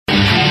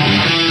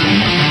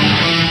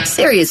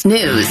Serious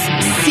news,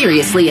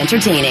 seriously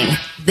entertaining.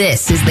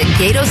 This is the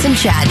Gatos and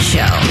Chad Show.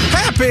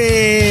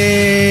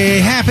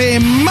 Happy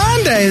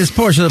Monday. This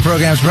portion of the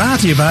program is brought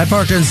to you by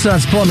Parker &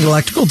 Sons Plumbing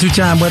Electrical,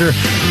 two-time winner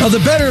of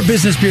the Better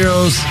Business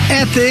Bureau's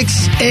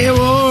Ethics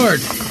Award.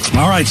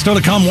 All right, still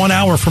to come 1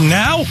 hour from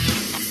now,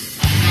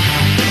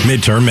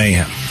 midterm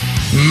mayhem.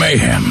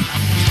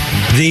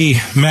 The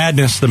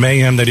madness, the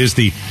mayhem that is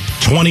the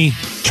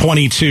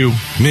 2022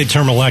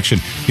 midterm election.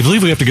 You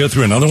believe we have to go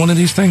through another one of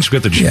these things? We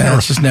got the Yeah,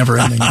 it's just never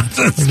ending.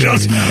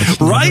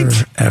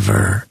 Right?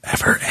 Ever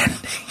ending.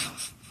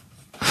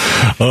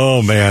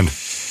 Oh, man.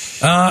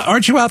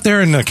 Aren't you out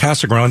there in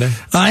Casa Grande?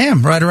 I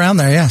am, right around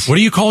there, yes. What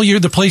do you call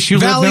the place you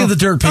live Valley now? of the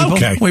Dirt People.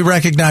 Okay. We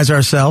recognize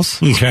ourselves.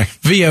 Okay.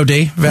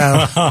 VOD,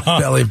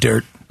 Valley of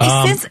Dirt.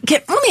 Let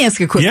me ask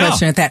you a quick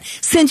question at that.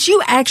 Since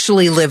you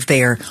actually live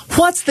there,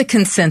 what's the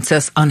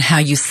consensus on how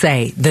you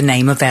say the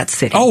name of that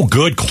city? Oh,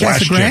 good question.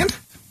 Casa Grande?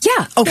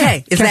 Yeah,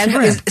 okay.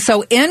 Yeah,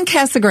 So in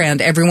Casa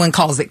Grande, everyone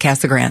calls it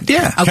Casa Grande?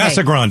 Yeah. Okay.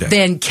 Casa Grande.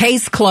 Then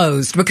case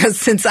closed, because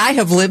since I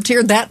have lived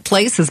here, that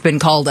place has been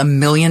called a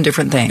million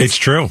different things. It's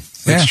true.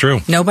 Yeah. It's true.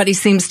 Nobody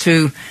seems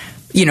to,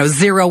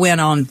 zero in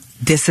on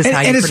this is how you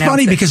And pronounce it's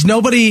funny it. because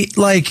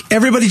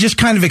everybody just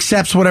kind of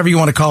accepts whatever you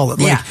want to call it.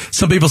 Like, Yeah.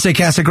 some people say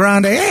Casa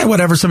Grande,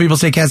 whatever. Some people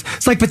say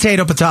it's like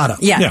potato.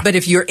 Yeah, but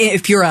if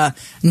you're a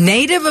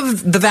native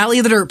of the Valley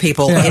of the Dirt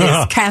People, it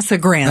is Casa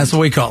Grande. That's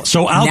what we call it.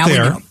 So out Now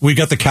there, we know. we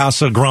got the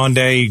Casa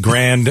Grande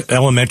Grand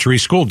Elementary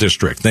School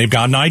District. They've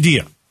got an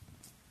idea.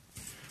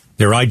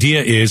 Their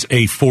idea is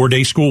a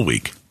 4-day school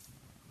week.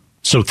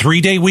 So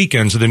 3-day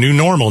weekends are the new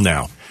normal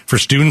now for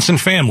students and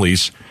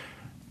families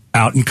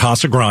out in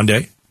Casa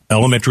Grande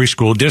Elementary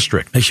School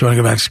District. Makes you want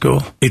to go back to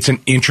school. It's an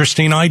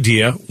interesting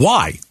idea.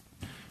 Why?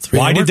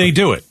 Why did they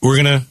do it? We're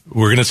gonna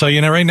tell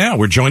you right now.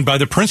 We're joined by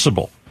the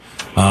principal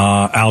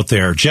out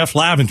there, Jeff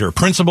Lavender,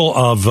 principal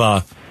of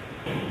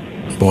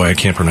I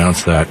can't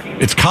pronounce that.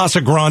 It's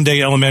Casa Grande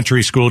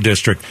Elementary School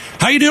District.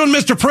 How you doing,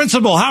 Mr.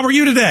 Principal? How are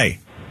you today?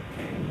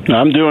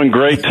 I'm doing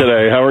great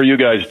today. How are you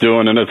guys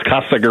doing? And it's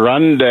Casa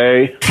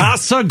Grande.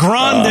 Casa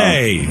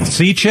Grande.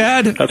 See,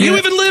 Chad? You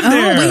even live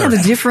there. We have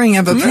a differing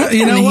of opinion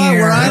You know what?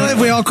 here. Where I live,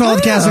 we all call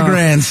it Casa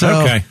Grande.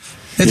 So Okay.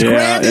 It's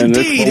grand and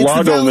indeed. it's It's the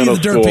Lago Valley of the Middle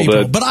Dirt School People.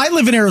 that But I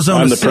live in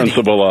Arizona I'm the City.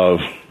 principal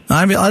of.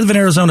 I live in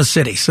Arizona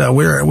City, so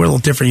we're a little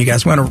different, you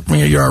guys.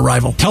 You're our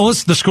rival. Tell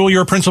us the school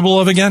you're a principal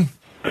of again.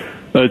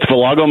 It's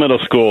Lago Middle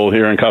School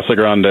here in Casa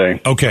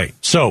Grande. Okay,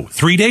 so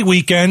 3-day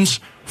weekends,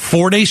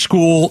 4-day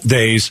school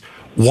days.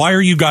 Why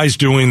are you guys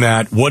doing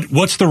that?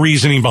 What's the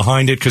reasoning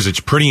behind it? Because it's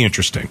pretty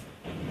interesting.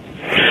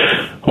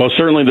 Well,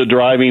 certainly the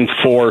driving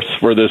force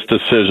for this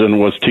decision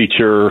was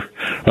teacher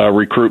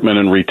recruitment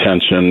and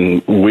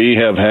retention. We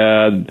have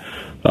had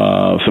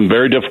some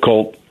very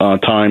difficult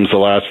times the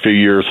last few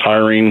years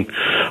hiring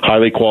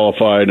highly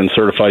qualified and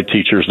certified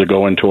teachers to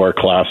go into our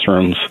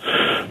classrooms.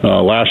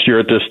 Last year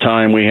at this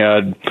time, we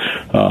had,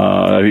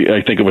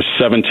 I think it was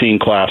 17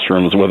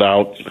 classrooms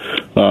without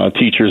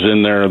teachers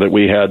in there, that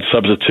we had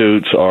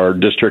substitutes, our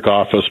district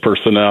office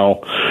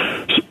personnel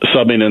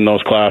subbing in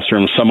those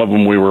classrooms. Some of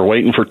them we were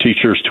waiting for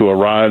teachers to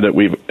arrive that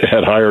we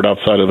had hired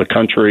outside of the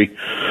country.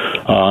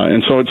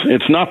 And so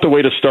it's not the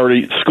way to start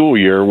a school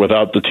year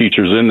without the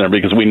teachers in there,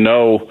 because we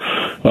know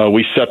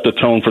we set the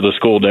tone for the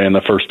school day in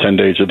the first 10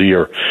 days of the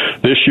year.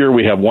 This year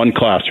we have one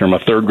classroom, a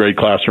third grade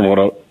classroom,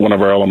 one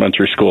of our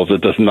elementary schools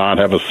that does not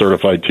have a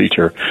certified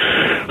teacher.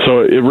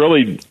 So it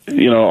really,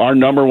 our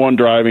number one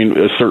driving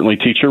is certainly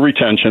teacher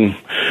retention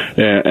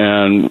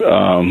and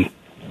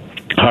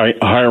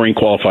hiring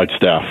qualified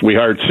staff. We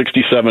hired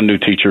 67 new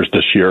teachers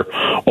this year.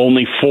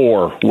 Only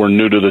 4 were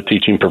new to the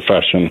teaching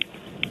profession.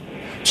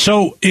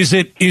 So is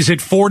it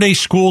 4-day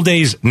school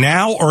days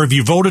now, or have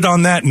you voted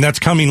on that and that's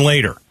coming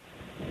later?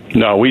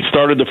 No, we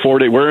started the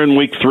 4-day. We're in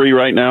week 3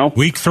 right now.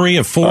 Week 3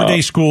 of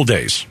 4-day school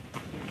days.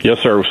 Yes,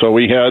 sir. So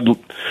we had 2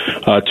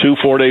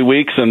 4-day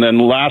weeks, and then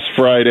last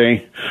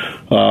Friday,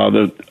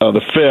 the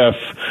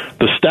 5th,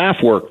 the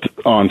staff worked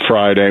on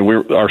Friday.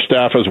 Our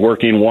staff is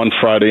working one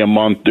Friday a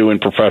month doing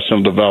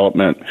professional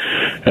development,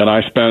 and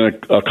I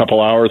spent a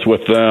couple hours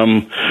with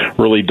them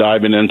really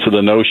diving into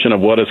the notion of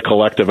what is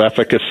collective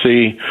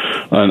efficacy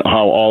and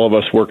how all of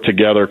us work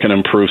together can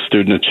improve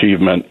student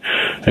achievement.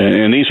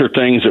 And these are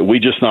things that we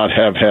just not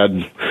have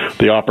had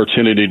the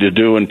opportunity to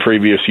do in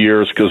previous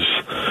years, because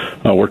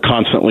we're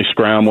constantly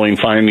scrambling,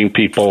 finding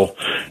people.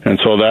 And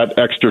so that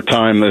extra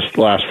time this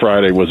last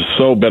Friday was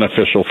so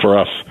beneficial for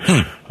us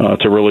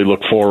to really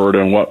look forward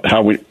and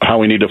how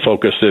we need to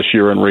focus this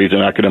year and raise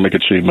an academic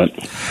achievement.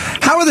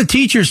 How are the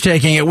teachers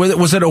taking it?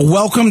 Was it a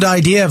welcomed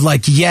idea of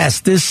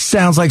yes, this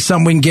sounds like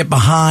something we can get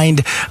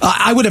behind?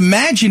 I would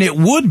imagine it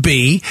would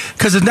be,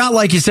 because it's not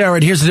like you say, all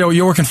right, here's the deal,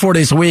 you're working 4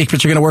 days a week,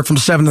 but you're going to work from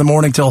 7 in the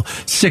morning till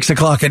 6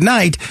 o'clock at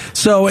night.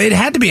 So it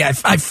had to be, I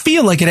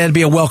feel like it had to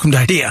be a welcomed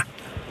idea.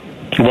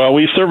 Well,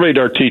 we surveyed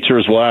our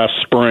teachers last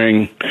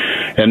spring,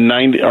 and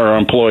our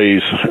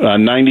employees,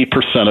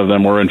 90% of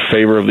them were in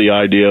favor of the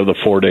idea of the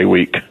 4-day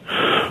week.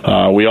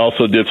 We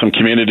also did some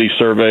community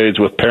surveys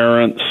with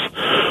parents,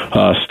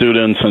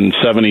 students, and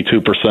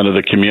 72% of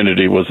the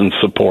community was in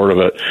support of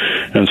it.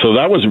 And so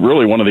that was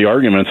really one of the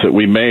arguments that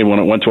we made when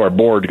it went to our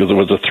board, because it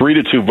was a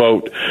 3-2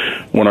 vote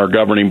when our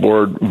governing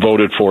board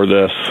voted for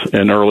this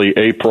in early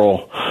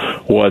April,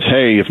 was,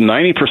 hey, if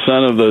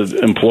 90% of the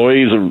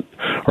employees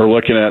are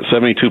looking at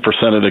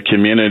 72% of the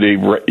community,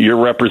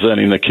 you're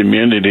representing the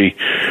community,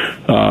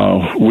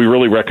 we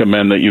really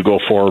recommend that you go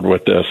forward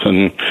with this.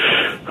 And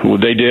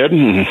they did,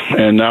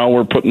 and now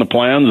we're putting the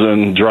plans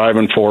and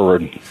driving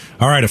forward.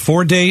 All right, a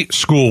 4-day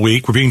school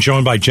week. We're being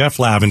joined by Jeff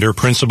Lavender,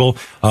 principal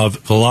of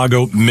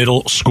Villago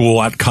Middle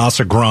School at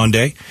Casa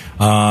Grande.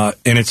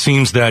 And it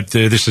seems that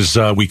this is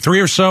week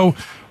 3 or so.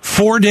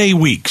 4-day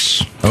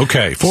weeks.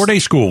 Okay, 4-day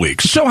school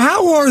weeks. So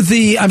how are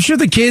I'm sure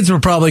the kids were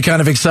probably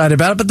kind of excited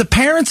about it, but the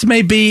parents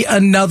may be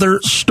another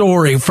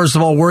story. First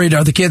of all, worried,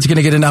 are the kids going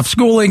to get enough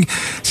schooling?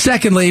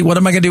 Secondly, what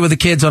am I going to do with the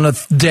kids on a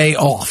day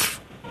off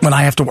when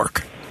I have to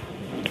work?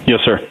 Yes,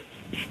 sir.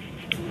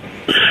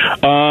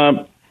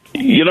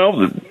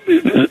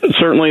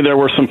 Certainly there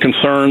were some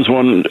concerns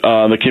when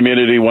the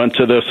community went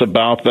to this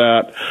about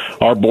that.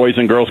 Our Boys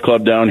and Girls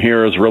Club down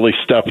here has really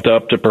stepped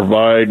up to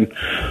provide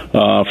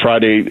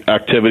Friday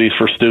activities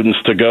for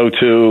students to go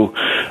to.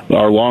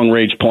 Our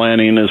long-range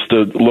planning is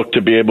to look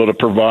to be able to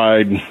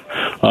provide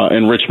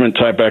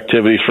enrichment-type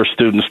activities for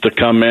students to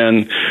come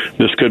in.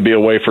 This could be a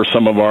way for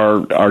some of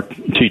our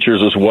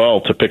teachers as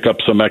well to pick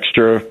up some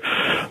extra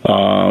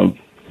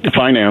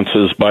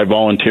finances by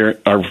volunteering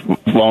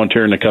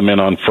to come in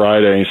on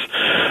Fridays.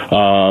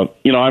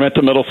 I'm at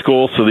the middle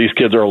school, so these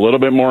kids are a little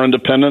bit more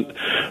independent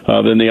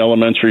than the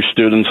elementary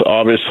students,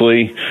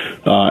 obviously.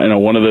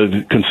 One of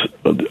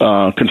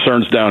the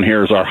concerns down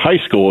here is our high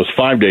school is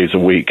 5 days a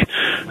week,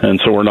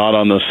 and so we're not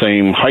on the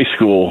same high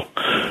school.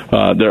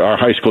 Our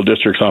high school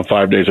district's on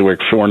 5 days a week,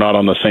 so we're not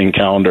on the same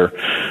calendar.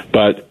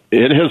 But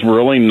it has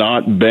really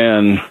not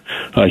been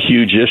a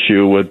huge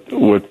issue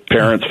with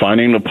parents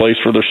finding a place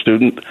for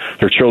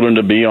their children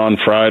to be on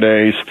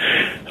Fridays.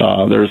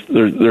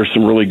 There's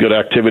some really good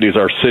activities.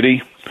 Our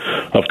city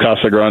of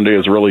Casa Grande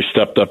has really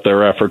stepped up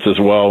their efforts as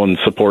well in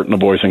supporting the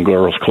Boys and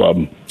Girls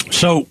Club.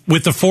 So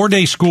with the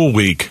 4-day school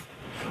week,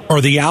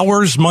 are the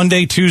hours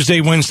Monday,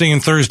 Tuesday, Wednesday,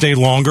 and Thursday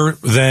longer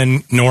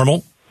than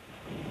normal?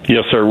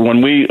 Yes, sir.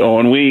 When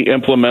we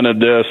implemented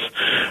this,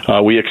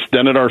 we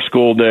extended our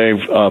school day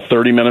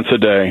 30 minutes a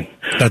day.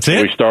 That's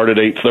it? We start at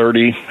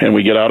 8:30 and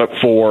we get out at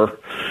 4.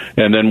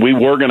 And then we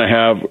were going to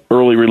have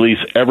early release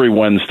every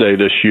Wednesday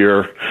this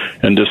year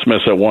and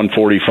dismiss at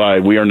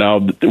 1:45.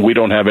 We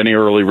don't have any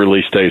early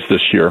release days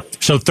this year.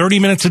 So 30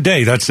 minutes a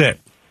day, that's it?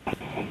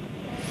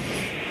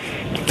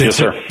 Yes,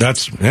 sir.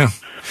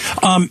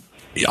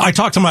 I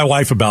talked to my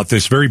wife about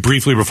this very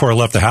briefly before I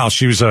left the house.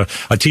 She was a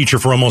teacher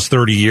for almost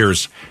 30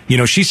 years.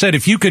 She said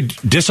if you could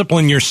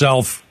discipline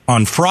yourself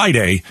on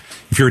Friday,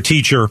 if you're a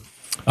teacher,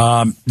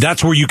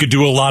 that's where you could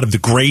do a lot of the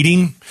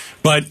grading.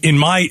 But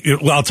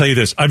I'll tell you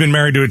this, I've been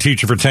married to a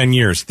teacher for 10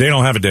 years. They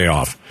don't have a day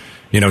off.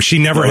 She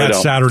never had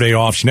Saturday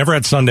off. She never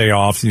had Sunday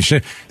off.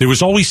 There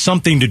was always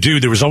something to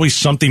do. There was always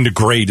something to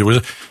grade.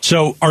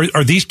 So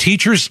are these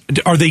teachers,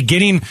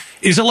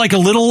 is it like a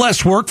little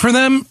less work for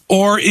them?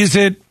 Or is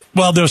it,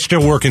 well, they're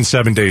still working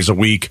 7 days a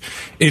week.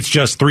 It's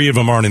just 3 of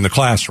them aren't in the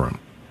classroom.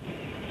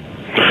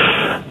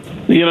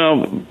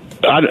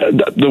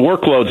 The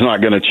workload's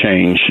not going to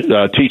change.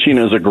 Teaching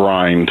is a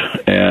grind,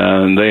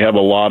 and they have a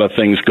lot of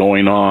things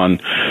going on.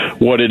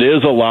 What it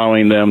is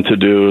allowing them to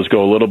do is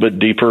go a little bit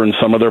deeper in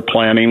some of their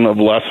planning of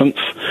lessons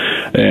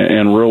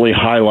and really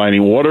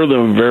highlighting what are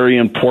the very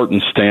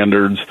important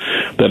standards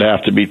that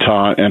have to be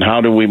taught and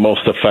how do we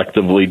most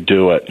effectively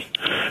do it.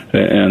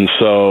 And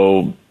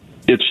so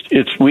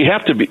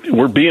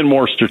we're being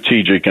more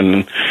strategic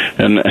in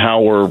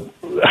how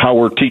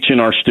we're teaching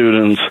our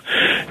students,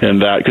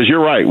 and that, because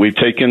you're right, we've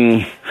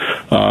taken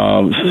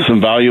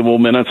some valuable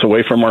minutes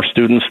away from our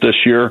students this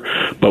year,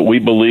 but we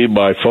believe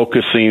by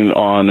focusing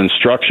on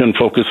instruction,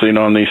 focusing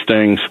on these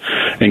things,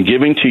 and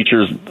giving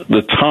teachers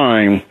the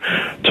time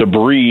to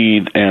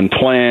breathe and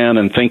plan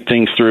and think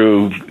things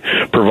through,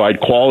 provide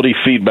quality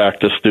feedback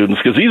to students,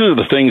 because these are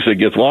the things that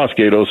get lost,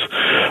 Gatos,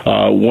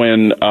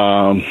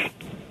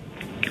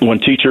 when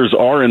teachers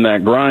are in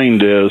that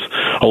grind, is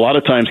a lot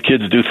of times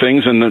kids do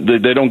things and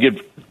they don't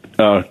get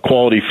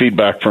quality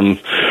feedback from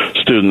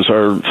students,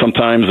 or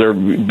sometimes they're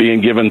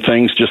being given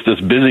things just as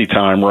busy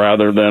time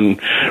rather than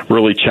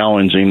really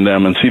challenging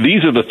them. And see,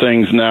 these are the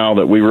things now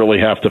that we really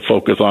have to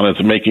focus on,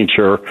 is making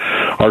sure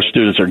our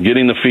students are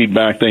getting the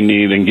feedback they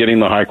need and getting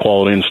the high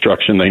quality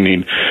instruction they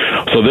need.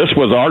 So this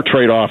was our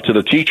trade-off to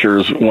the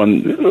teachers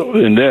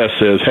in this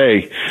is,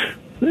 hey,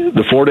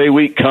 the 4-day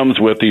week comes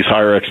with these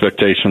higher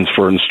expectations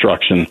for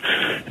instruction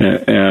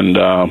and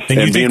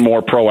being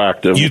more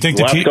proactive. You think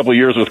the last couple of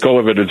years with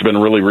COVID, it's been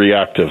really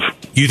reactive.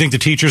 You think the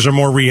teachers are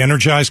more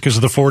re-energized because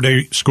of the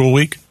 4-day school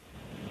week?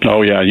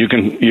 Oh yeah, you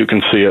can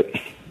see it.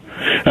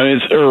 I mean,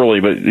 it's early,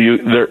 but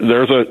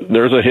there's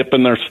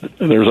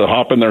a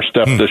hop in their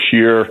step this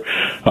year.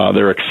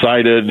 They're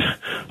excited.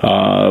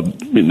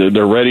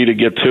 They're ready to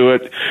get to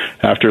it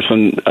after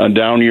some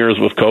down years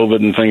with COVID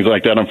and things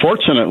like that.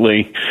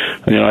 Unfortunately,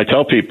 I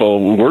tell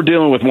people we're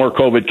dealing with more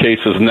COVID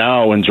cases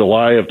now in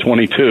July of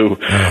 22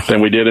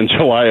 than we did in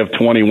July of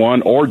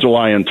 21 or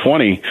July in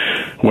 20,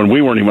 when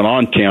we weren't even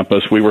on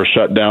campus. We were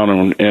shut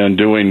down and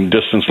doing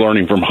distance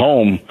learning from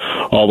home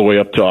all the way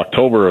up to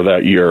October of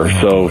that year.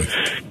 So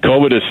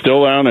COVID is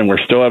still down, and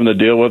we're still having to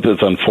deal with it.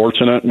 It's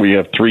unfortunate. We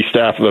have 3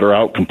 staff that are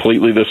out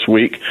completely this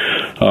week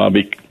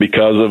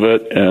because of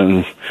it,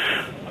 and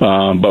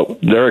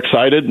but they're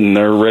excited and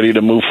they're ready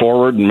to move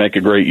forward and make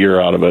a great year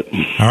out of it.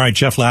 All right,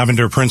 Jeff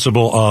Lavender,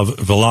 principal of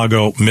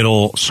Villago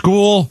Middle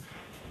School,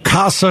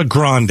 Casa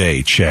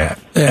Grande, Chad,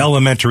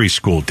 Elementary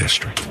School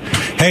District.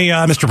 Hey,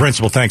 Mr.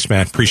 Principal, thanks,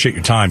 man. Appreciate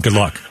your time. Good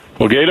luck.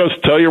 Well, Gatos,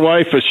 tell your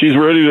wife if she's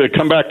ready to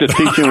come back to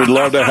teaching, we'd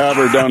love to have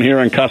her down here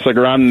in Casa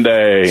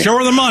Grande. Show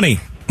her the money.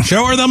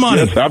 Show her the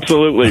money. Yes,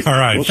 absolutely. All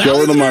right. We'll show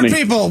her the money.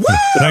 People. Woo!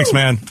 Thanks,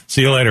 man.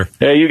 See you later.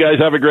 Hey, you guys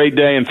have a great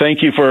day, and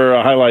thank you for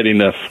highlighting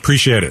this.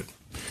 Appreciate it.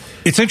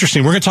 It's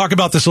interesting. We're going to talk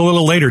about this a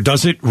little later.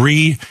 Does it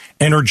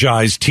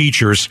re-energize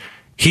teachers?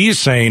 He is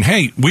saying,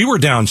 hey, we were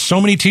down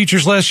so many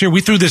teachers last year.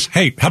 We threw this,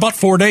 hey, how about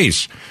 4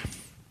 days?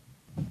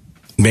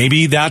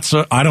 Maybe that's,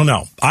 I don't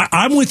know.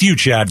 I'm with you,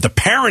 Chad. The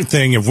parent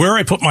thing of where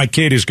I put my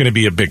kid is going to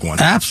be a big one.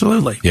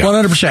 Absolutely. Yeah.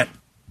 100%.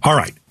 All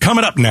right.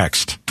 Coming up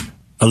next,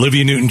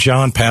 Olivia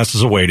Newton-John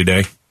passes away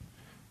today.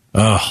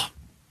 Part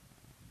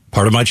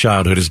of my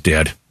childhood is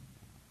dead.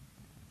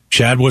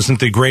 Chad wasn't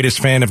the greatest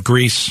fan of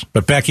Grease,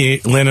 but Becky,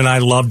 Lynn, and I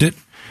loved it.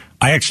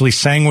 I actually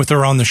sang with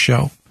her on the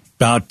show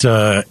about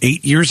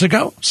 8 years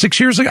ago, 6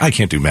 years ago. I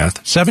can't do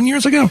math. 7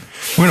 years ago?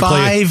 We're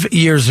gonna 5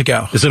 years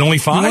ago. Is it only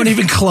 5? You weren't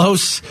even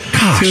close.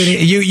 Gosh. To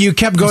it. You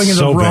kept going in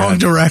the wrong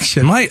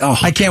direction.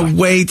 I can't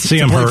wait to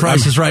play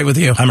Price is Right with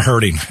you. I'm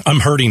hurting. I'm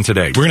hurting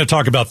today. We're going to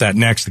talk about that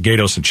next, the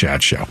Gatos and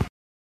Chad Show.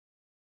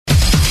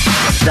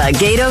 The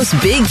Gatos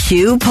Big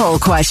Q poll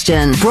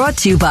question, brought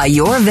to you by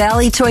your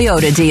Valley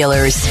Toyota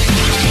dealers.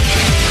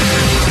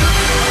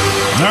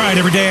 All right,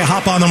 every day I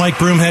hop on the Mike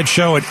Broomhead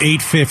Show at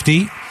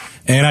 8:50,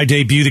 and I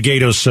debut the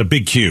Gatos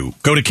Big Q.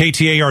 Go to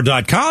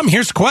KTAR.com.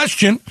 Here's the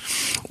question.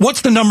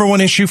 What's the number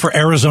one issue for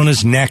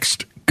Arizona's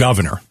next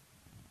governor?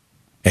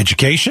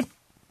 Education?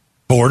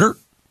 Border?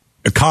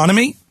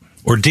 Economy?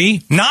 Or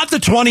D, not the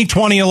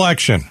 2020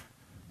 election?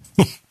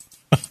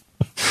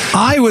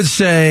 I would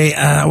say,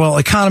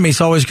 economy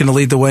is always going to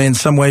lead the way in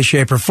some way,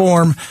 shape, or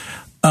form.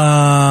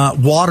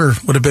 Water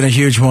would have been a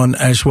huge one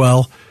as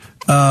well.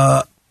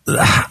 I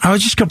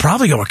would just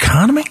probably go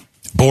economy.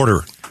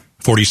 Border,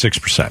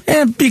 46%.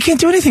 Yeah, you can't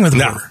do anything with the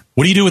border.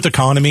 What do you do with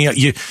economy?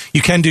 You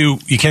can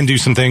do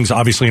some things,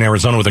 obviously, in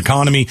Arizona with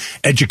economy.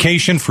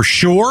 Education, for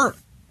sure.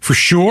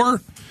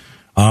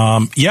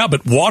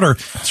 But water,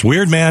 it's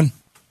weird, man.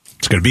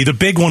 It's going to be the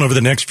big one over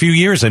the next few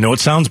years. I know it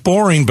sounds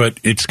boring, but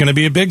it's going to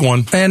be a big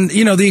one. And,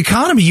 the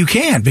economy, you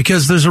can,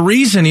 because there's a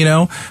reason,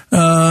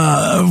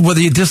 whether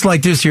you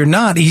dislike this or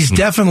not, he's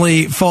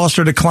definitely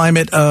fostered a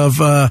climate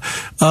of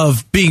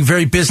being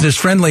very business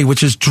friendly, which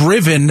has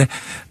driven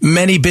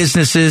many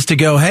businesses to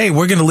go, hey,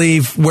 we're going to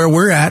leave where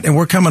we're at and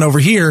we're coming over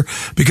here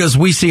because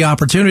we see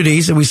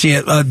opportunities and we see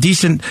a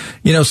decent,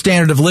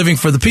 standard of living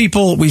for the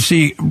people. We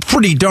see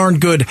pretty darn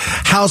good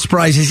house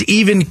prices,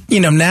 even,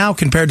 now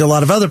compared to a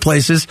lot of other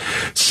places.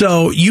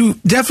 So you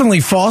definitely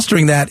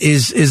fostering that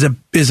is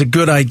a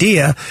good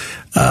idea.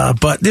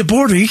 But the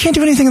border, you can't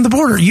do anything on the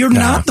border. You're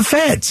not the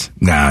feds.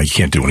 Nah, you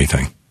can't do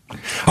anything.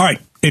 All right.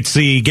 It's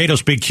the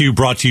Gatos Big Q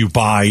brought to you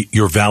by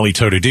your Valley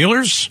Toyota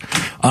dealers.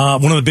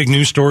 One of the big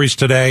news stories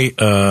today,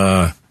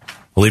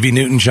 Olivia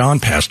Newton-John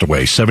passed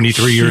away,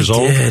 73 years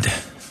old. Did.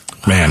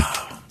 Man.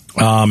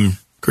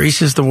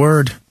 Grease is the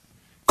word.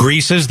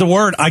 Grease is the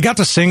word. I got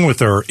to sing with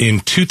her in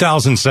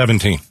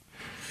 2017.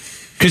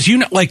 Because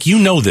you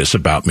know this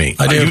about me.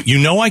 I do. You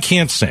know I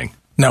can't sing.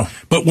 No.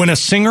 But when a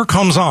singer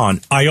comes on,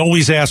 I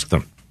always ask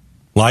them.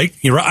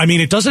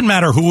 It doesn't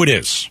matter who it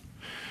is.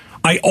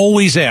 I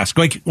always ask.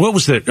 What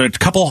was it?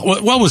 Pablo,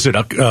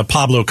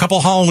 a couple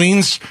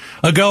Halloweens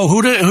ago,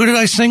 who did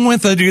I sing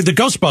with? The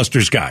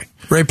Ghostbusters guy.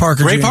 Ray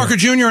Parker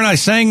Jr. and I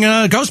sang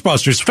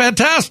Ghostbusters.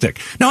 Fantastic.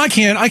 No, I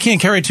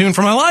can't carry a tune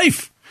for my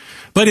life.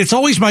 But it's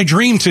always my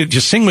dream to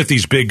just sing with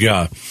these big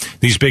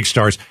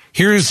stars.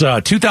 Here's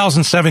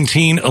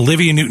 2017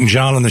 Olivia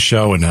Newton-John on the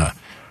show, and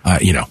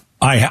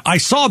I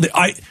saw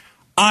that.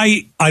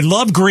 I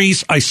love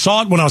Grease. I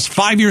saw it when I was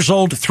 5 years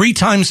old, 3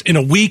 times in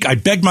a week. I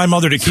begged my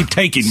mother to keep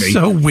taking me.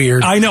 So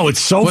weird. I know, it's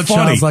so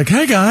funny. I was like,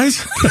 hey,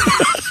 guys.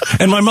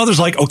 And my mother's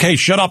like, okay,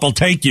 shut up, I'll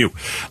take you.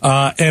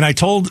 And I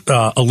told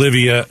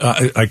Olivia,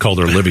 I called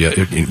her Olivia.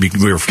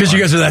 Because you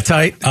guys are that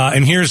tight.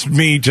 And here's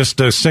me just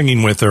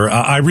singing with her.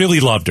 I really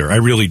loved her. I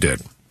really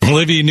did.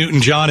 Olivia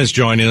Newton-John is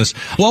joining us.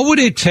 What would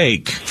it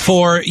take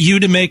for you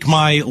to make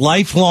my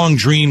lifelong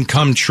dream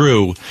come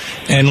true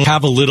and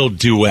have a little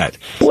duet?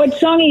 What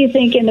song are you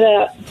thinking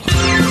about?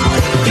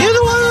 You're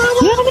the one.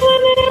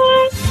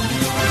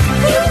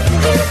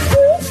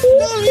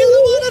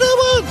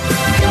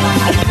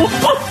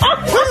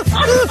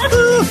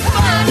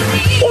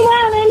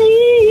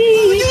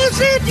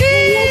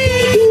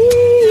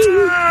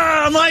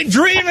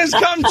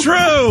 come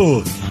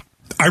true.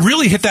 I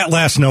really hit that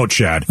last note,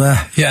 Chad.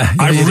 Yeah.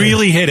 I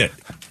really hit it.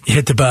 You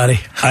hit the body.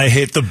 I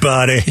hit the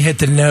body. You hit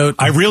the note.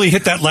 I really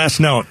hit that last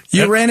note.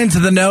 You ran into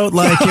the note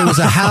like it was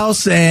a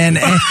house and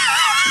Anne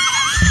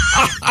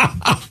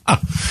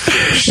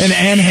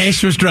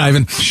Heche was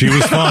driving. She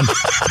was fun.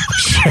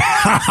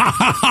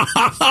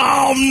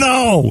 Oh,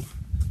 no.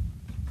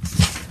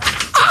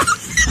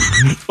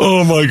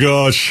 Oh, my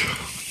gosh.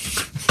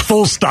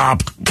 Full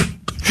stop.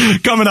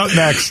 Coming up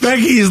next.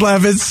 Becky's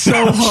laughing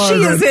so hard.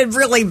 She is in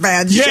really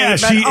bad shape. Yeah,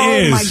 she is.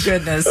 Oh, my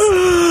goodness.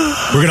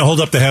 We're going to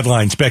hold up the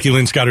headlines. Becky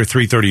Lynn's got her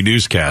 3:30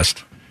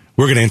 newscast.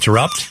 We're going to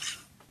interrupt,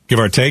 give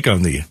our take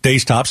on the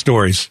day's top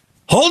stories.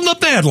 Holding up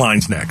the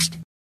headlines next.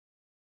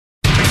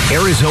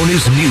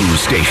 Arizona's news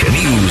station.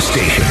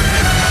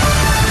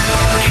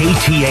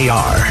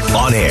 KTAR.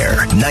 On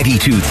air,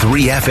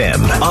 92.3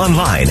 FM.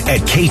 Online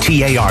at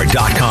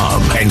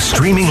KTAR.com. And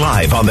streaming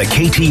live on the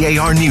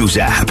KTAR News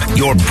app.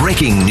 Your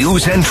breaking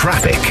news and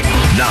traffic.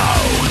 Now.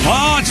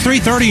 Oh, it's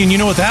 3:30, and you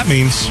know what that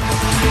means.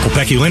 Well,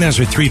 Becky Lynn has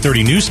her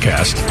 3:30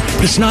 newscast.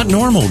 But it's not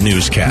normal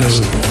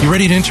newscast. You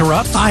ready to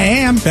interrupt? I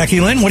am. Becky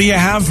Lynn, what do you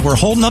have? We're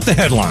holding up the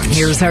headlines.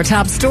 Here's our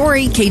top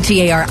story.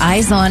 KTAR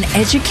Eyes on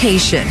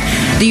Education.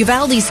 The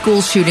Uvalde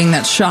school shooting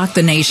that shocked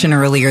the nation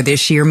earlier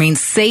this year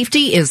means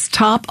safety is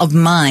top of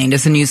mind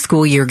as the new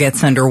school year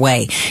gets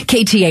underway.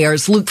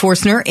 KTAR's Luke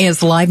Forstner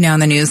is live now in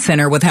the news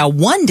center with how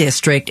one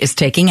district is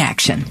taking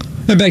action.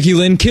 And Becky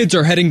Lynn, kids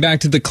are heading back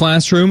to the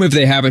classroom if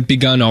they haven't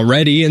begun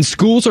already, and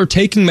schools are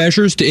taking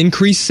measures to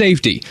increase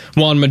safety.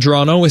 Juan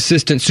Medrano,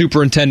 assistant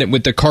superintendent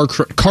with the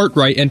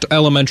Cartwright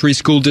Elementary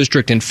School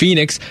District in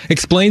Phoenix,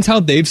 explains how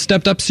they've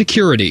stepped up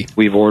security.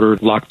 We've ordered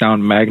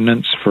lockdown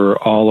magnets for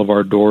all of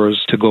our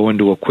doors to go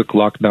into a quick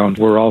lockdown.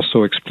 We're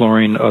also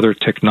exploring other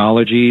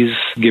technologies,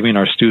 giving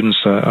our students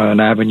an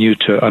avenue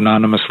to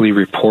anonymously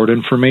report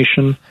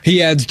information.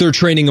 He adds they're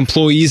training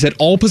employees at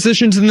all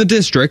positions in the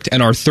district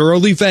and are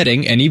thoroughly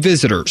vetting any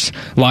visitors.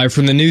 Live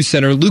from the News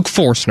Center, Luke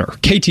Forstner,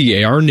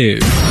 KTAR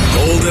News.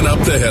 Holding up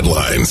the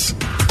headlines.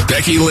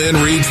 Becky Lynn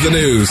reads the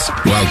news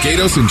while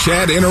Gatos and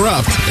Chad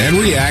interrupt and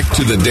react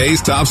to the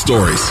day's top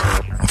stories.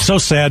 It's so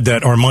sad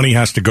that our money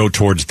has to go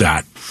towards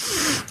that.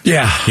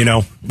 Yeah. You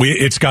know,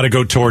 it's got to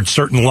go towards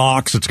certain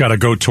locks. It's got to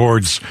go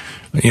towards,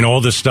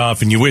 all this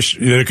stuff. And you wish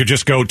that it could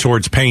just go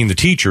towards paying the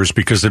teachers,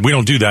 because we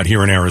don't do that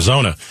here in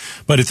Arizona.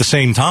 But at the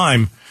same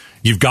time,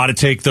 you've got to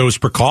take those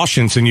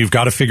precautions, and you've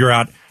got to figure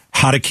out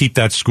how to keep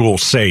that school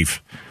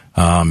safe.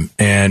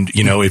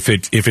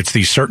 If it's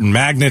these certain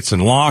magnets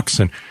and locks,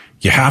 and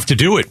you have to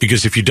do it,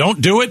 because if you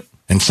don't do it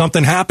and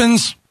something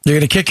happens, you're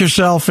going to kick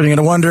yourself, and you're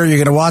going to wonder, you're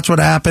going to watch what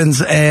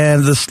happens,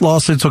 and the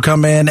lawsuits will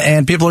come in,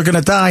 and people are going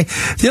to die.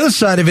 The other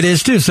side of it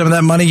is, too, some of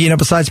that money,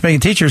 besides paying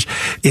teachers,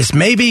 is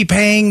maybe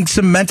paying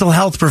some mental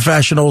health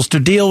professionals to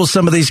deal with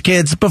some of these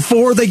kids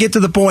before they get to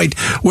the point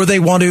where they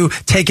want to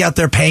take out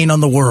their pain on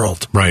the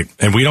world. Right.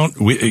 And we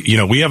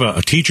have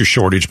a teacher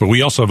shortage, but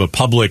we also have a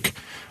public...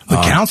 The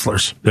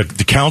counselors.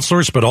 The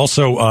counselors, but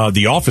also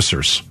the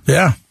officers.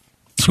 Yeah.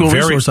 School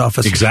resource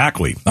office.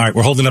 Exactly. All right,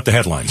 we're holding up the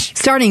headlines.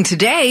 Starting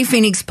today,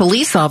 Phoenix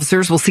police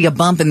officers will see a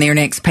bump in their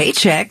next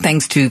paycheck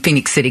thanks to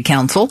Phoenix City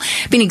Council.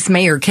 Phoenix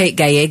Mayor Kate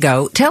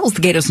Gallego tells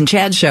the Gatos and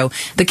Chad Show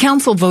the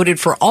council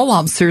voted for all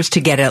officers to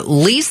get at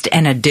least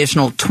an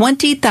additional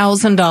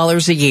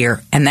 $20,000 a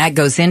year, and that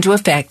goes into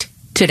effect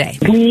today.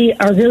 We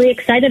are really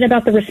excited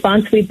about the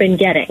response we've been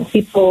getting.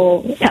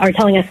 People are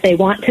telling us they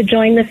want to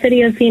join the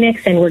city of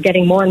Phoenix, and we're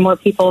getting more and more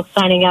people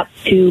signing up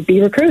to be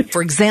recruits.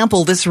 For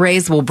example, this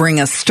raise will bring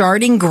a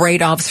starting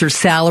grade officer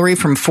salary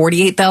from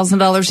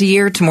 $48,000 a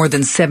year to more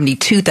than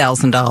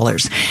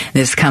 $72,000.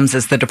 This comes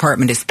as the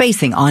department is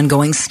facing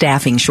ongoing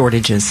staffing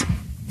shortages.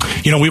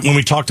 When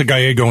we talked to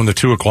Gallego in the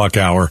 2 o'clock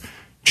hour,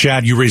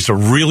 Chad, you raised a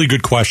really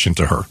good question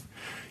to her.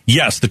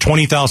 Yes, the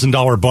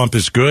 $20,000 bump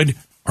is good.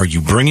 Are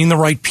you bringing the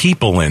right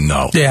people in,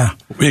 though? Yeah.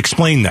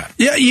 Explain that.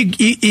 Yeah,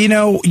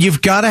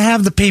 you've got to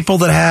have the people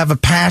that have a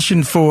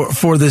passion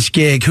for this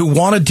gig, who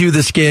want to do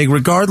this gig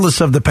regardless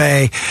of the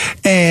pay.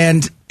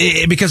 And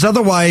because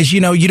otherwise,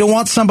 you don't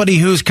want somebody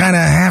who's kind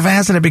of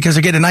half-assing it because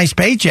they get a nice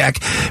paycheck.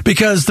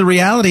 Because the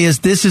reality is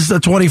this is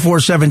a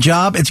 24/7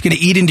 job. It's going to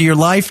eat into your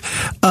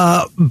life.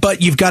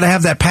 But you've got to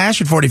have that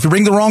passion for it. If you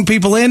bring the wrong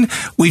people in,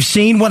 we've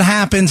seen what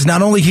happens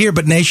not only here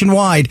but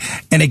nationwide,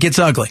 and it gets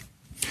ugly.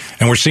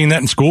 And we're seeing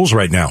that in schools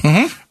right now.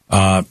 Mm-hmm.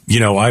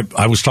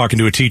 I was talking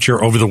to a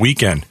teacher over the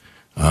weekend.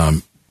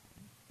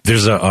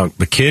 There's a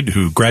kid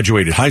who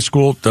graduated high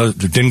school,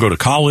 didn't go to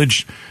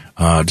college,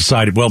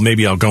 decided, well,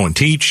 maybe I'll go and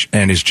teach,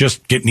 and is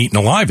just getting eaten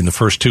alive in the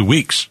first 2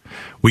 weeks.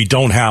 We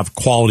don't have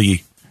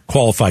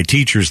qualified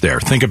teachers there.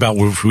 Think about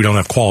if we don't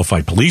have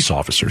qualified police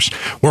officers.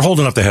 We're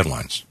holding up the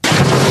headlines.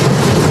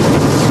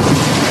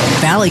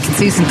 Valley can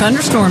see some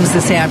thunderstorms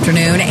this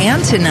afternoon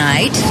and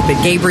tonight.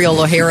 But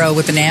Gabriel O'Hara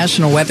with the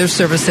National Weather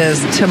Service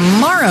says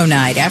tomorrow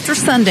night after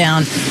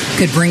sundown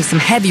could bring some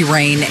heavy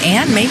rain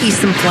and maybe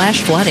some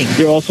flash flooding.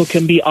 There also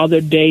can be other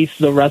days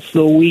the rest of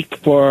the week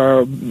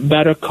for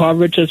better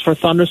coverages for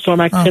thunderstorm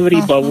activity,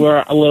 but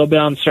we're a little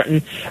bit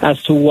uncertain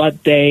as to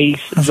what days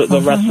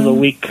the rest of the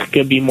week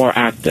could be more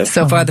active.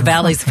 So far, the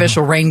Valley's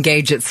official rain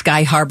gauge at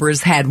Sky Harbor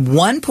has had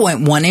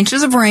 1.1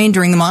 inches of rain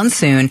during the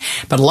monsoon,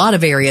 but a lot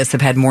of areas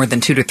have had more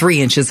than 2 to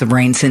 3 inches of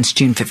rain since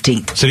June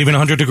 15th. Is it even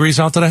 100 degrees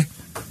out today?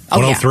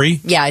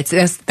 103? Yeah,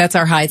 that's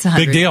our high. It's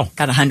 100. Big deal.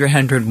 Got 100,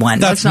 101.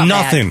 That's not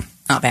nothing. Bad.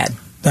 Not bad.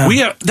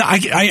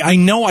 I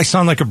know I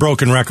sound like a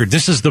broken record.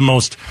 This is the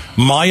most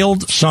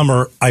mild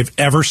summer I've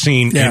ever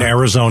seen in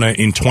Arizona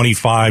in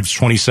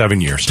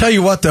 27 years. Tell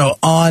you what, though,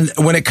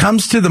 when it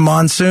comes to the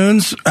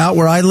monsoons out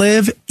where I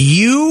live,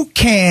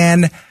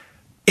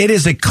 it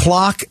is a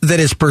clock that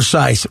is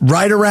precise.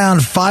 Right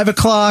around 5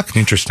 o'clock.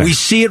 Interesting. We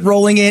see it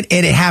rolling in,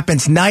 and it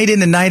happens night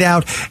in and night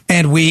out.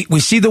 And we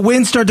see the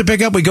wind start to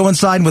pick up. We go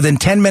inside, and within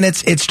 10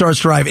 minutes, it starts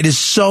to arrive. It is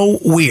so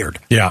weird.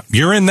 Yeah,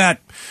 you're in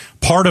that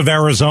part of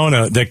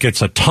Arizona that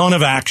gets a ton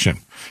of action.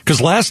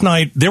 Because last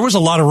night, there was a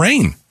lot of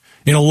rain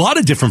in a lot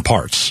of different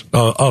parts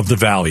of the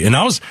valley. And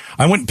I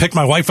went and picked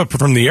my wife up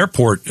from the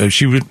airport.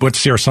 She went to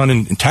see our son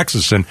in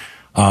Texas, and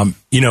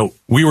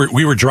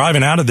we were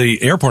driving out of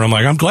the airport. I'm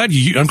like, I'm glad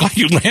you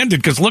landed,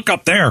 because look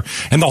up there,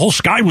 and the whole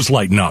sky was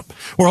lighting up.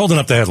 We're holding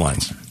up the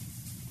headlines.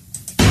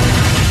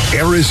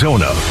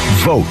 Arizona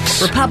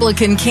votes.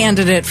 Republican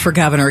candidate for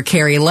governor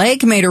Kari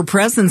Lake made her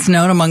presence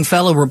known among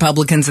fellow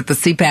Republicans at the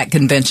CPAC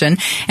convention.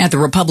 At the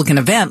Republican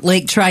event,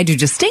 Lake tried to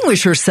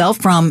distinguish herself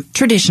from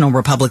traditional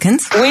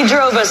Republicans. We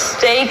drove a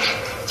stake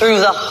through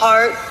the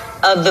heart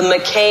of the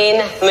McCain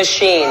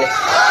machine.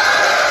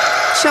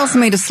 She also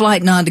made a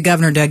slight nod to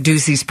Governor Doug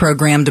Ducey's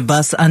program to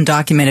bus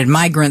undocumented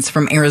migrants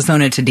from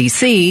Arizona to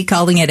D.C.,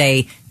 calling it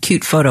a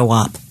cute photo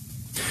op.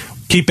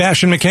 Keep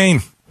bashing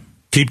McCain.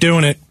 Keep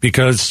doing it,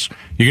 because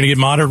you're going to get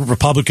moderate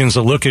Republicans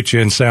that look at you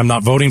and say, I'm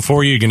not voting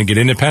for you. You're going to get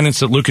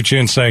independents that look at you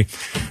and say,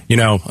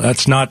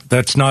 that's not.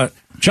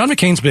 John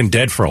McCain's been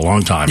dead for a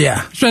long time.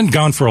 Yeah. He's been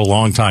gone for a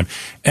long time.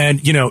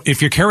 And,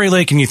 if you're Kari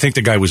Lake and you think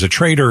the guy was a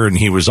traitor and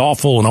he was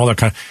awful and all that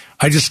kind of,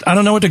 I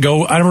don't know what to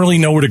go. I don't really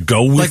know where to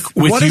go with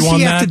you on that. What does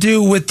he have to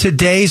do with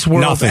today's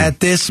world? Nothing. At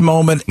this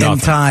moment in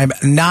time?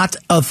 Not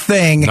a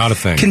thing. Not a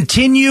thing.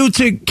 Continue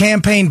to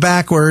campaign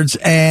backwards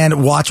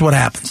and watch what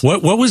happens.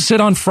 What was it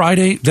on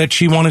Friday that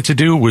she wanted to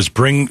do was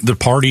bring the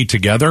party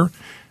together?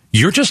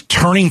 You're just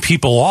turning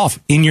people off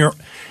in your,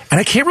 and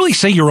I can't really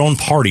say your own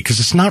party, because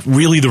it's not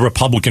really the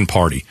Republican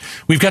Party.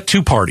 We've got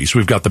two parties.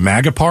 We've got the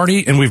MAGA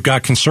Party and we've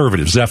got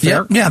conservatives. Is that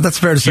fair? Yeah, that's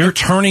fair to say. You're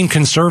turning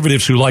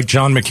conservatives who like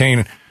John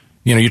McCain,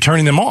 you're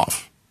turning them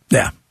off.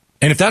 Yeah.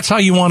 And if that's how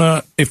you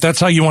want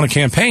to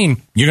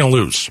campaign, you're going to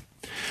lose.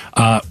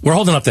 We're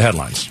holding up the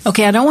headlines.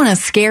 Okay, I don't want to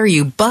scare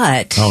you,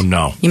 but oh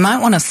no, you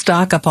might want to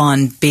stock up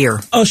on beer.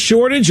 A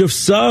shortage of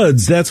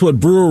suds. That's what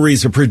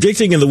breweries are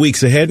predicting in the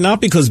weeks ahead,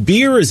 not because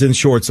beer is in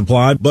short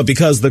supply, but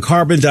because the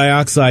carbon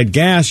dioxide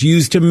gas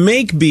used to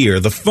make beer,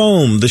 the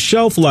foam, the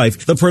shelf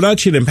life, the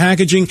production and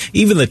packaging,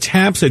 even the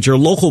taps at your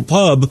local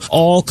pub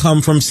all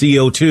come from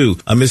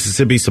CO2. A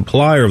Mississippi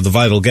supplier of the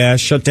vital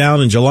gas shut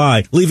down in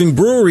July, leaving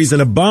breweries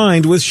in a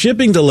bind with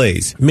shipping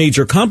delays.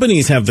 Major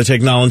companies have the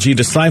technology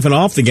to siphon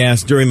off the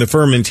gas during the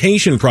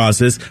fermentation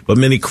process, but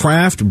many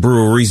craft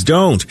breweries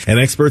don't. And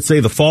experts say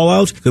the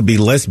fallout could be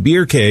less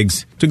beer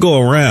kegs to go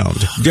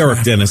around.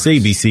 Derek Dennis,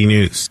 ABC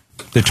News.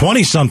 The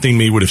 20-something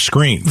me would have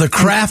screamed. The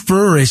craft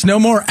breweries. No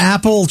more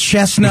apple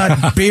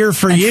chestnut beer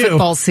for you.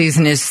 Football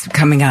season is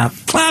coming up.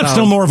 I'm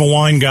still more of a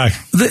wine guy.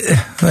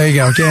 There you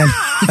go.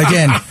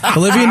 Again,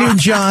 Olivia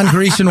Newton-John,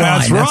 grease and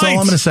wine. That's all I'm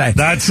going to say.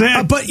 That's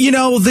it. But,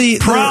 the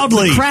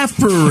craft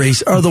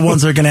breweries are the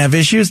ones that are going to have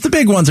issues. The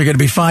big ones are going to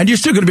be fine. You're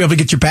still going to be able to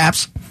get your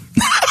Paps.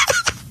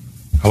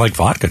 I like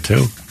vodka, too.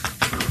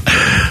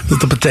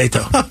 With the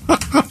potato.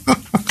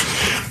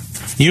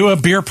 You a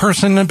beer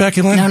person,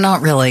 Becky Lynn? No,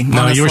 not really.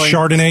 No, honestly. you a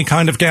Chardonnay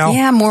kind of gal?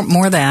 Yeah,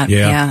 more that.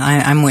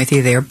 Yeah, I'm with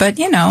you there. But,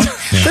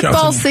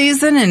 football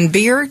season and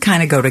beer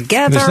kind of go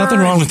together. There's nothing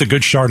wrong with a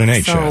good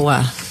Chardonnay, Chad.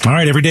 All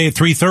right, every day at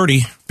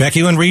 3:30,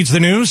 Becky Lynn reads the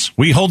news.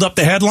 We hold up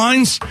the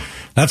headlines.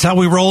 That's how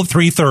we roll at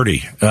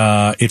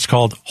 3:30. It's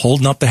called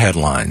Holding Up the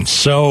Headlines.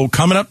 So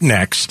coming up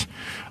next,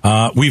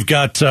 we've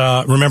got,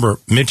 remember,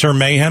 Midterm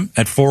Mayhem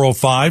at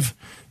 4:05.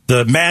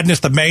 The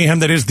madness, the mayhem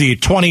that is the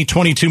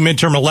 2022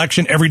 midterm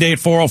election every day at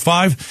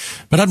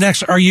 4:05. But up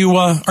next, are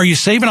you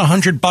saving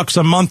 $100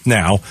 a month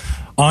now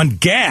on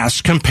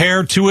gas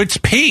compared to its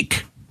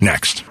peak?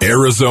 Next,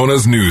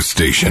 Arizona's news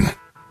station,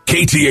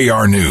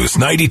 KTAR News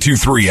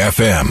 92.3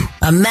 FM.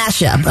 A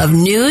mashup of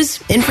news,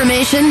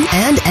 information,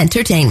 and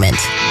entertainment.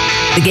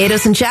 The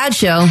Gatos and Chad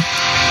Show,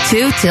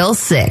 2 till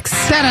 6.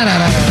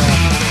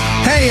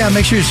 Hey, Hey,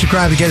 make sure you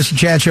subscribe to Get Us a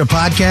Chad Show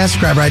podcast.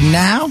 Subscribe right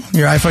now.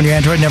 Your iPhone, your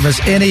Android, never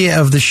miss any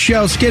of the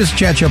shows. Get Us a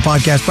Chad Show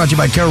podcast brought to you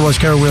by Carol Royce,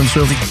 Carol Williams,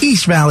 the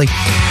East Valley.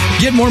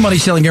 Get more money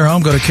selling your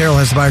home. Go to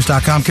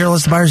carolhasthebuyers.com,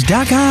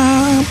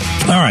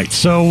 carolhasthebuyers.com. All right,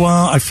 so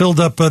I filled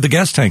up the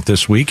gas tank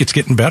this week. It's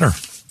getting better.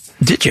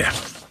 Did you?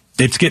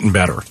 It's getting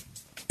better.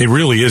 It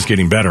really is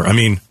getting better. I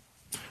mean,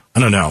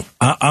 I don't know.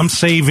 I'm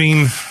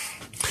saving.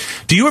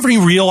 Do you have any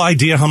real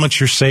idea how much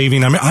you're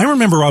saving? I mean, I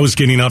remember I was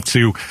getting up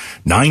to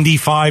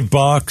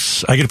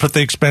 $95. I got to put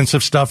the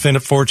expensive stuff in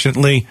it,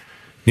 fortunately.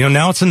 You know,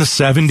 now it's in the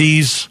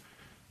 70s.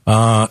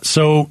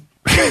 So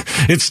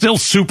it's still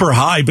super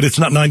high, but it's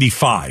not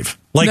 95.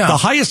 Like the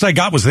highest I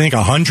got was, I think,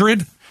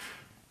 100.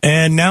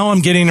 And now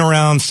I'm getting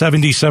around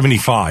 70,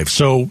 75.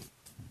 So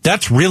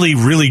that's really,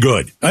 really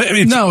good.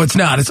 No, it's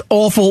not. It's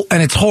awful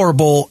and it's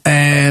horrible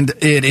and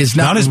it is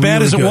not as bad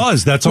really as good. It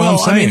was. That's all I'm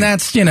saying. I mean,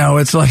 that's,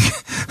 it's like,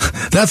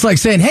 that's like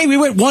saying, hey, we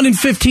went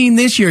 1-15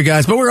 this year,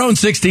 guys, but we're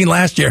 0-16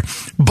 last year.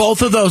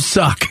 Both of those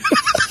suck.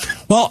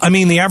 Well, I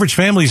mean, the average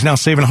family is now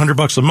saving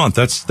 $100 a month.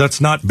 That's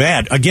not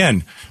bad.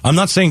 Again, I'm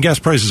not saying gas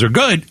prices are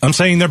good. I'm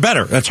saying they're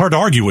better. That's hard to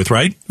argue with,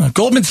 right?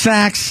 Goldman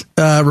Sachs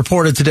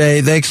reported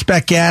today they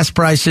expect gas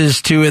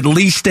prices to at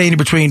least stay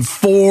between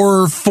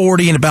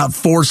 $4.40 and about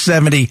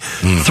 $4.70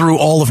 through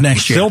all of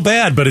next year. Still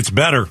bad, but it's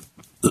better.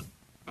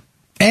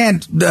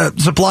 And the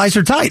supplies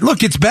are tight.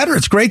 Look, it's better.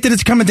 It's great that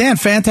it's coming down.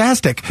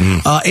 Fantastic.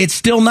 It's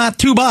still not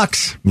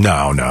 $2.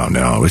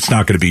 No. It's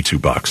not going to be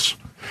 $2.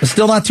 It's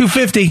still not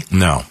 $2.50.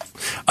 No.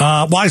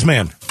 Wise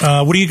man,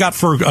 what do you got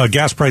for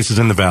gas prices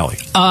in the valley?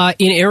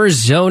 In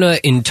Arizona,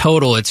 in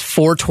total, it's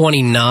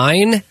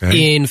 $4.29.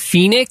 Okay. In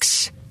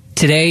Phoenix,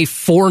 today,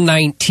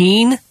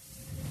 $4.19,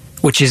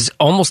 which is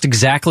almost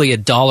exactly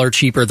 $1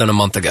 cheaper than a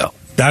month ago.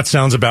 That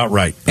sounds about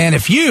right. And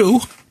if you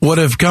would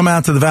have come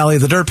out to the Valley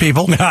of the Dirt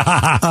People,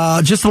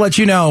 just to let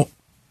you know,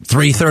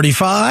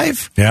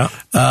 $3.35. Yeah.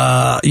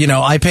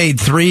 I paid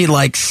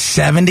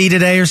 $3.70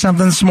 today or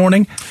something this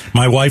morning.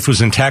 My wife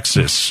was in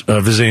Texas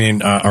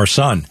visiting our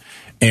son,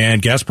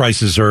 and gas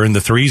prices are in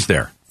the threes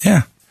there.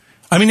 Yeah.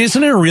 I mean,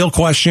 isn't it a real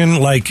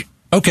question? Like,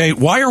 okay,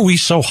 why are we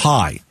so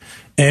high?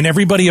 And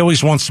everybody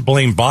always wants to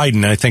blame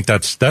Biden. I think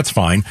that's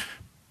fine.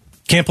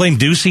 Can't blame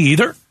Ducey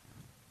either.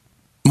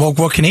 Well,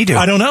 what can he do?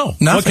 I don't know.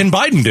 Nothing.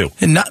 What can Biden do?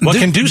 What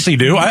can Ducey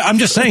do? I'm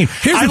just saying.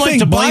 Here's the thing.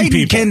 To blame Biden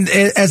people. can,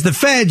 as the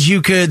feds,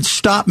 you could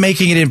stop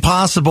making it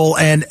impossible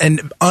and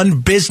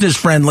unbusiness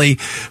friendly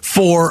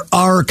for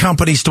our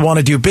companies to want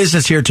to do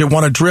business here, to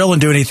want to drill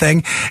and do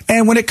anything.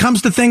 And when it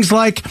comes to things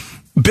like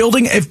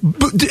building, if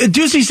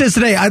Ducey says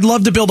today, I'd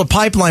love to build a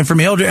pipeline from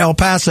here to El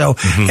Paso,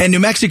 and New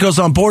Mexico's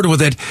on board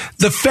with it,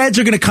 the feds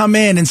are going to come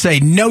in and say,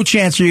 no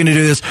chance you're going to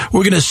do this.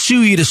 We're going to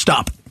sue you to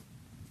stop it.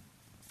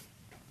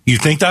 You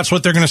think that's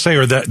what they're going to say,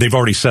 or that they've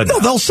already said that? No,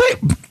 they'll say.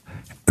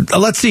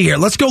 Let's see here.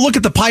 Let's go look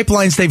at the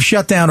pipelines they've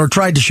shut down or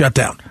tried to shut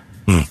down.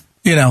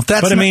 That's.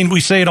 But I mean,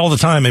 we say it all the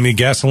time. I mean,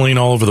 gasoline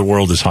all over the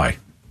world is high.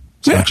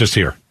 It's not just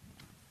here.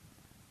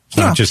 It's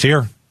not just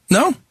here.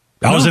 No.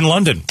 I was in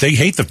London. They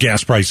hate the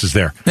gas prices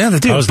there. Yeah, they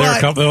do. I was there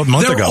a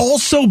month ago. They're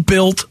also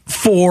built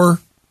for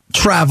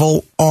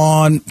travel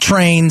on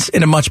trains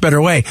in a much better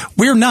way.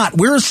 We're not.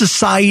 We're a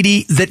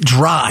society that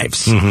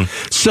drives.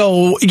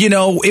 So,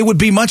 it would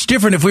be much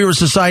different if we were a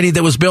society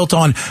that was built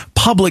on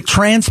public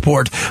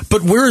transport,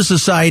 but we're a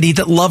society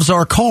that loves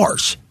our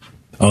cars.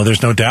 Oh,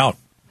 there's no doubt.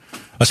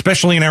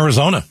 Especially in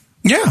Arizona.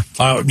 Yeah.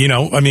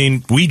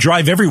 We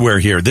drive everywhere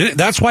here.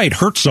 That's why it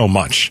hurts so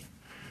much.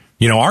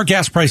 Our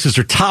gas prices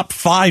are top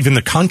 5 in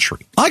the country.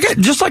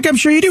 Just like I'm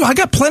sure you do. I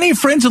got plenty of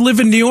friends that live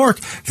in New York.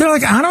 They're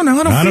like, I don't know.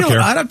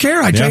 I don't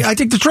care. I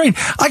take the train.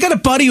 I got a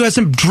buddy who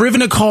hasn't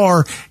driven a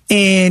car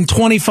in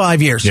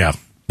 25 years. Yeah.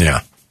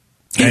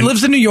 He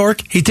lives in New York.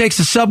 He takes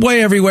the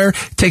subway everywhere,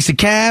 takes a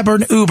cab or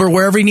an Uber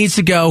wherever he needs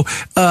to go.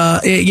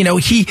 He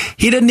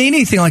doesn't need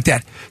anything like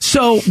that.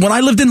 So when I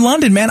lived in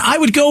London, man, I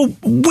would go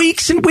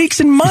weeks and weeks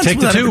and months. Take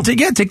the tube.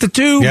 Take the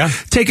tube. Yeah.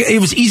 It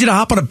was easy to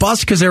hop on a bus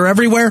because they're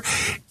everywhere.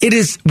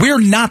 We're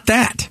not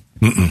that.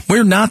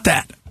 We're not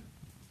that.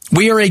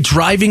 We are a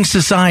driving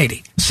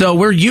society. So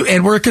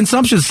we're a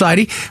consumption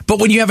society. But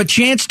when you have a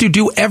chance to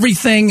do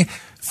everything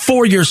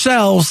for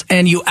yourselves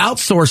and you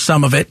outsource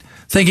some of it,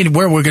 thinking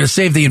we're going to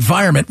save the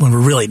environment when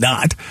we're really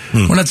not.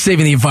 We're not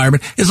saving the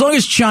environment. As long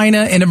as China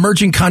and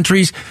emerging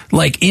countries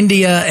like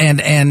India and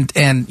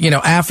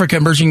Africa,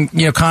 emerging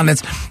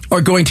continents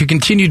are going to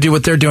continue to do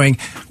what they're doing,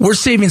 we're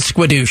saving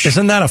squidoosh.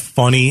 Isn't that a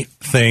funny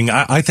thing?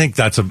 I think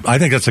that's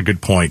a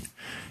good point.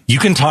 You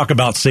can talk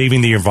about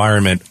saving the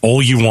environment all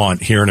you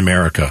want here in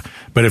America,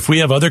 but if we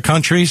have other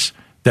countries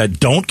that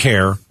don't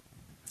care,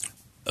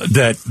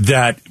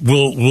 that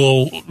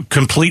will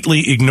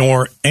completely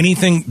ignore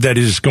anything that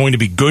is going to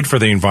be good for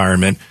the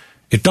environment,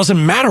 it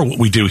doesn't matter what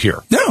we do here.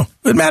 No,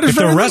 it matters. If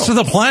the rest of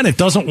the planet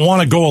doesn't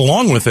want to go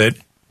along with it,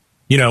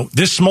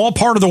 this small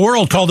part of the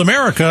world called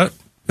America,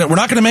 That we're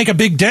not going to make a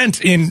big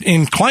dent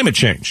in climate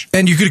change.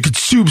 And you could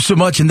consume so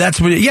much, and that's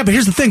what. Yeah, but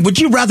here's the thing: would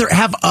you rather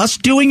have us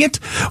doing it,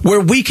 where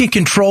we can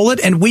control it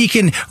and we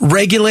can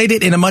regulate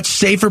it in a much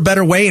safer,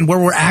 better way, and where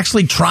we're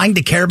actually trying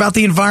to care about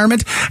the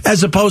environment,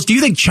 as opposed? Do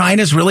you think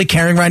China's really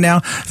caring right now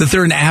that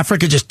they're in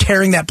Africa, just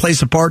tearing that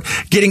place apart,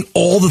 getting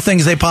all the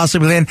things they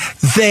possibly can?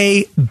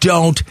 They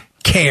don't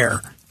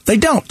care. They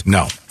don't.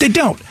 No, they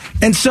don't.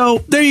 And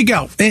so there you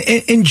go.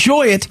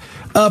 Enjoy it.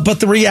 But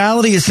the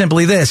reality is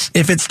simply this: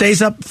 if it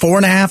stays up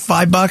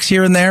 $4.5, $5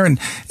 here and there, and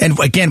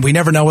again, we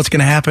never know what's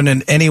going to happen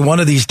in any one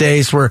of these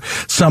days where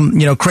some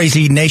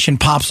crazy nation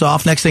pops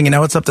off. Next thing you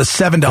know, it's up to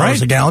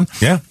 $7 a gallon.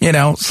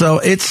 Yeah, so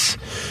it's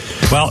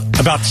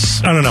about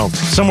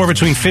somewhere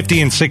between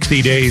 50 and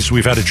 60 days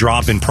we've had a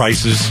drop in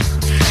prices,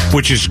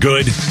 which is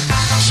good.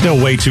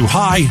 Still way too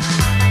high,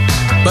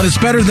 but it's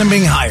better than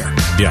being higher.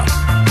 Yeah.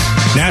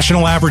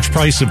 National average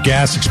price of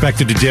gas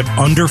expected to dip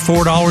under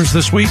 $4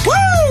 this week.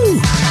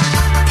 Woo!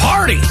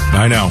 Party!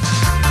 I know.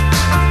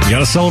 You got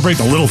to celebrate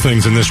the little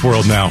things in this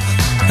world now.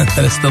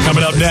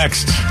 Coming up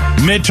next,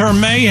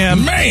 midterm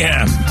mayhem.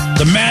 Mayhem!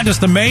 The madness,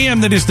 the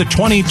mayhem that is the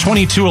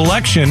 2022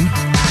 election.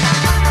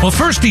 Well,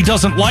 first he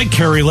doesn't like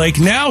Kari Lake.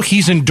 Now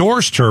he's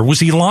endorsed her. Was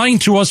he lying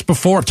to us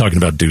before? I'm talking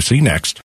about Doocy next.